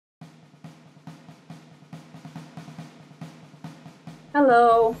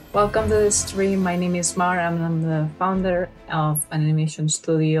Hello, welcome to the stream. My name is Mar. I'm the founder of an animation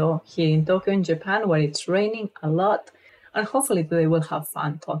studio here in Tokyo, in Japan, where it's raining a lot. And hopefully today we'll have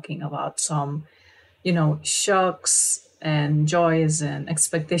fun talking about some, shocks and joys and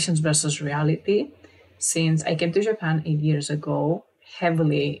expectations versus reality. Since I came to Japan 8 years ago,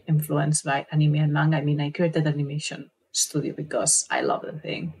 heavily influenced by anime and manga. I mean, I created an animation studio because I love the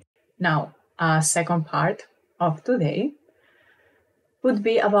thing. Now, second part of today would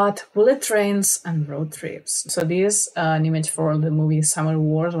be about bullet trains and road trips. So this an image for the movie Summer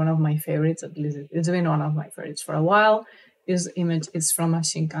Wars, one of my favorites. At least it's been one of my favorites for a while. This image is from a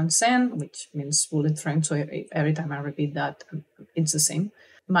shinkansen, which means bullet train. So every time I repeat that, it's the same.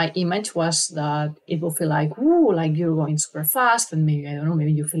 My image was that it will feel like, ooh, like you're going super fast, and maybe I don't know,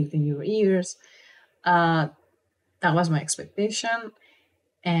 maybe you feel it in your ears. That was my expectation.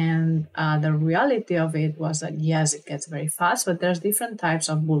 And the reality of it was that, yes, it gets very fast, but there's different types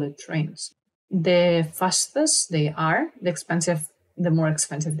of bullet trains. The fastest they are, the more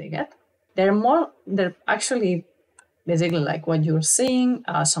expensive they get. They're actually basically like what you're seeing,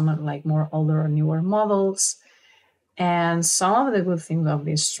 some are like more older or newer models. And some of the good things of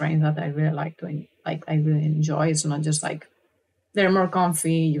these trains that I really I really enjoy, it's not just like they're more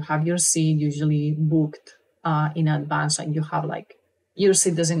comfy, you have your seat usually booked in advance, and you have like your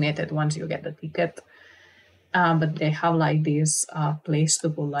seat designated once you get the ticket. But they have like this place to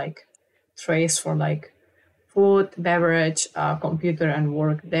put like trays for like food, beverage, computer, and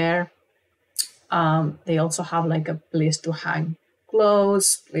work there. They also have like a place to hang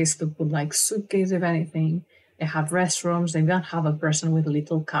clothes, place to put like suitcase if anything. They have restrooms. They even have a person with a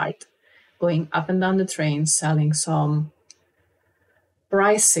little cart going up and down the train selling some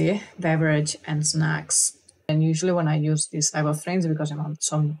pricey beverage and snacks. And usually when I use these type of trains, because I'm on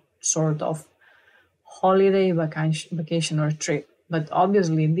some sort of holiday vacation or trip. But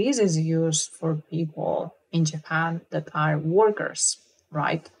obviously this is used for people in Japan that are workers,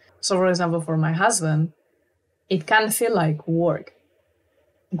 right? So for example, for my husband, it can feel like work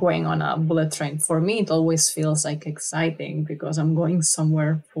going on a bullet train. For me, it always feels like exciting because I'm going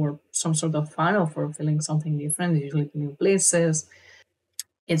somewhere for some sort of fun or for feeling something different, usually to new places.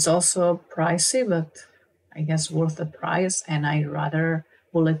 It's also pricey, but I guess worth the price. And I'd rather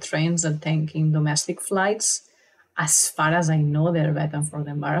bullet trains than taking domestic flights. As far as I know, they're better for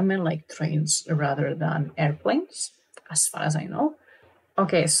the environment, like trains rather than airplanes, as far as I know.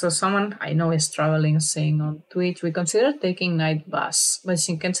 Okay, so someone I know is traveling saying on Twitch, we consider taking night bus, but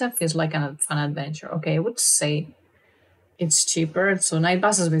Shinkansen feels like a fun adventure. Okay, I would say it's cheaper. So night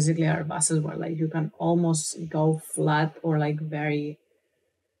buses basically are buses where like you can almost go flat or like very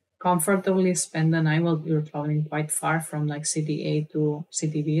comfortably spend the night while you're traveling quite far from like city A to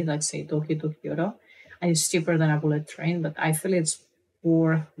city B, let's say Tokyo to Kyoto. And it's cheaper than a bullet train, but I feel it's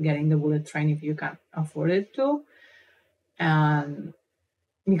worth getting the bullet train if you can afford it to. And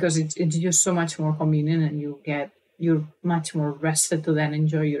because it's just so much more convenient and you're much more rested to then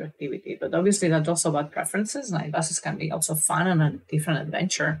enjoy your activity. But obviously that's also about preferences. Night buses can be also fun and a different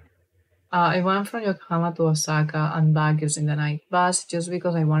adventure. I went from Yokohama to Osaka and back using the night bus just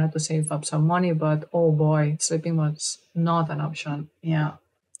because I wanted to save up some money, but oh boy, sleeping was not an option. Yeah.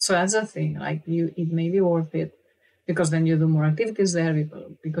 So that's the thing. Like it may be worth it because then you do more activities there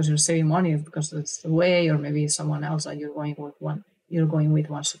because you're saving money because it's the way, or maybe someone else that you're going with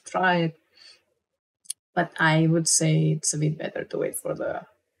wants to try it. But I would say it's a bit better to wait for the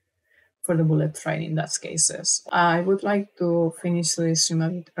bullet train in that cases. I would like to finish this stream a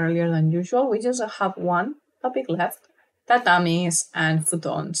bit earlier than usual. We just have one topic left. Tatamis and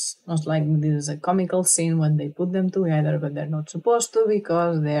Futons. Most likely this is a comical scene when they put them together, but they're not supposed to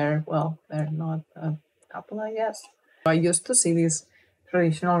because they're not a couple, I guess. I used to see these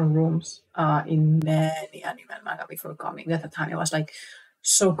traditional rooms in many anime and manga before coming. The tatami was like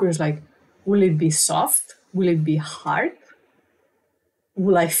so curious, like, will it be soft? Will it be hard?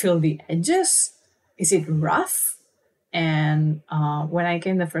 Will I feel the edges? Is it rough? And when I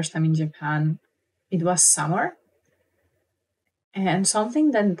came the first time in Japan, it was summer. And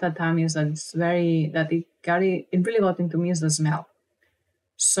something that tatami is that's very that it really got into me is the smell.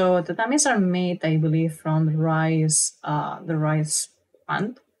 So tatamis are made, I believe, from the rice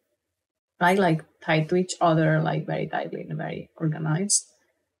plant, right? Like tied to each other, like very tightly and very organized.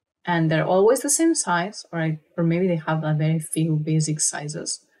 And they're always the same size, or maybe they have a very few basic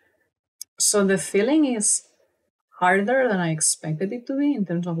sizes. So the feeling is harder than I expected it to be in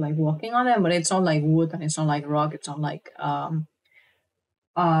terms of like walking on them, but it's not like wood and it's not like rock, it's not like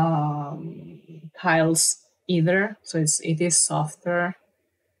tiles either. So it is softer.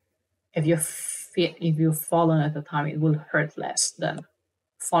 If you if you fall on a tatami, it will hurt less than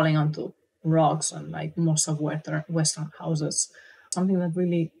falling onto rocks and like most of Western houses. Something that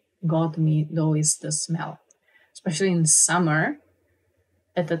really got me though is the smell, especially in summer.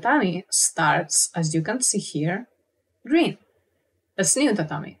 A tatami starts, as you can see here, green. That's new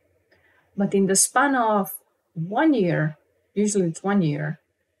tatami. But in the span of 1 year, usually it's 1 year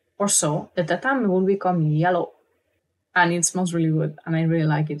or so, the tatami will become yellow. And it smells really good. And I really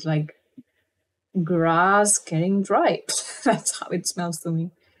like it. Like grass getting dry. That's how it smells to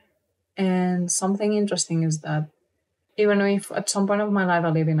me. And something interesting is that even if at some point of my life I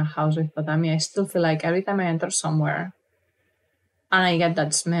live in a house with tatami, I still feel like every time I enter somewhere and I get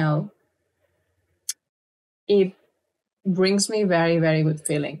that smell, it brings me very, very good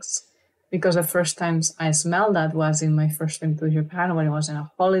feelings. Because the first times I smelled that was in my first trip to Japan when I was on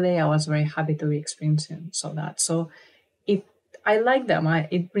a holiday. I was very happy to be experiencing that. So I like them.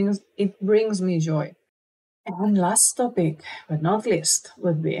 It brings me joy. And last topic, but not least,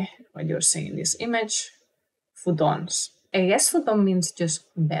 would be what you're seeing in this image, futons. I guess futon means just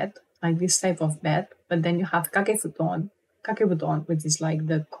bed, like this type of bed, but then you have kakefuton, which is like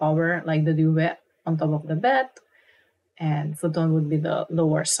the cover, like the duvet on top of the bed, and futon would be the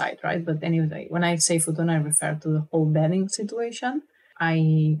lower side, right? But anyway, when I say futon, I refer to the whole bedding situation.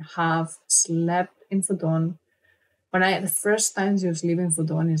 I have slept in futon. The first times you sleep in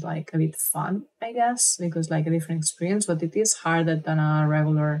futon is like a bit fun, I guess, because like a different experience, but it is harder than a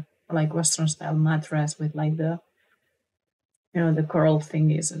regular like Western style mattress with like the coral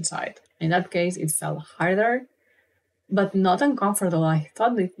thingies inside. In that case, it felt harder, but not uncomfortable. I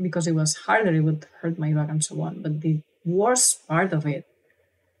thought that because it was harder, it would hurt my back and so on. But the worst part of it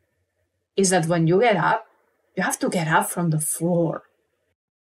is that when you get up, you have to get up from the floor.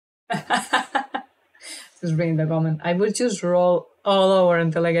 Just reading the comment. I would just roll all over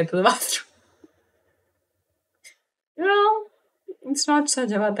until I get to the bathroom. It's not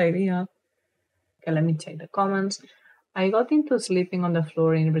such a bad idea. Okay, let me check the comments. I got into sleeping on the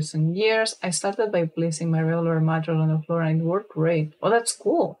floor in recent years. I started by placing my regular mattress on the floor and it worked great. Oh, that's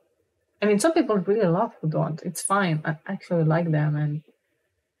cool. I mean, some people really love Futons. It's fine. I actually like them. And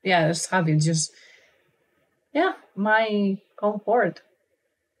yeah, just have it. Just, yeah, my comfort.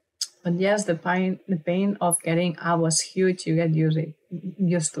 But yes, the pain of getting up was huge. You get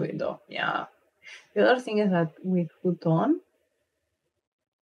used to it though. Yeah. The other thing is that with Futon,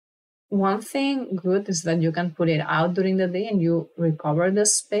 one thing good is that you can put it out during the day and you recover the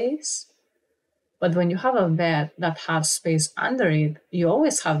space. But when you have a bed that has space under it, you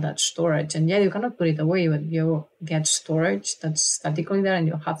always have that storage. And yeah, you cannot put it away, but you get storage that's statically there and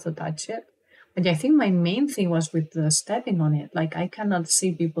you have to touch it. But yeah, I think my main thing was with the stepping on it. Like I cannot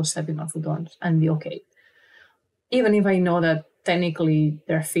see people stepping on futons and be okay. Even if I know that technically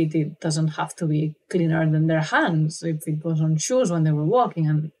their feet, it doesn't have to be cleaner than their hands if it was on shoes when they were walking.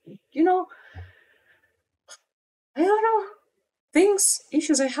 And, I don't know,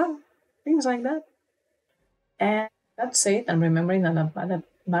 issues I have, things like that. And that's it. And remembering that I'm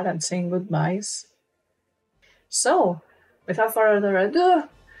bad at saying goodbyes. So, without further ado,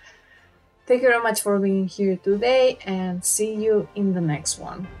 thank you very much for being here today and see you in the next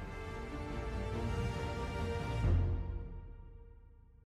one.